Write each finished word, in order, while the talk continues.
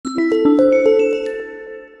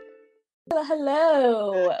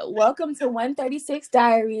Hello. Welcome to 136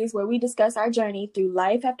 Diaries, where we discuss our journey through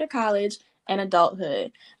life after college and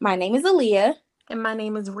adulthood. My name is Aaliyah. And my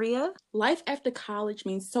name is Ria. Life after college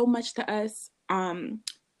means so much to us.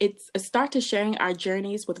 It's a start to sharing our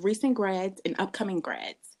journeys with recent grads and upcoming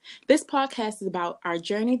grads. This podcast is about our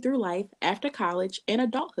journey through life after college and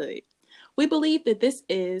adulthood. We believe that this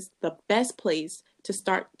is the best place to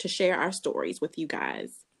start to share our stories with you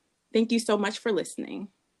guys. Thank you so much for listening.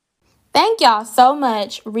 Thank y'all so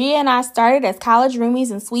much. Ria and I started as college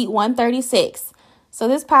roomies in Suite 136. So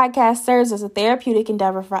this podcast serves as a therapeutic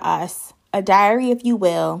endeavor for us, a diary, if you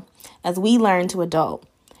will, as we learn to adult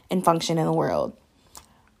and function in the world.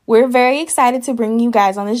 We're very excited to bring you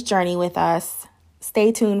guys on this journey with us.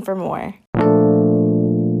 Stay tuned for more.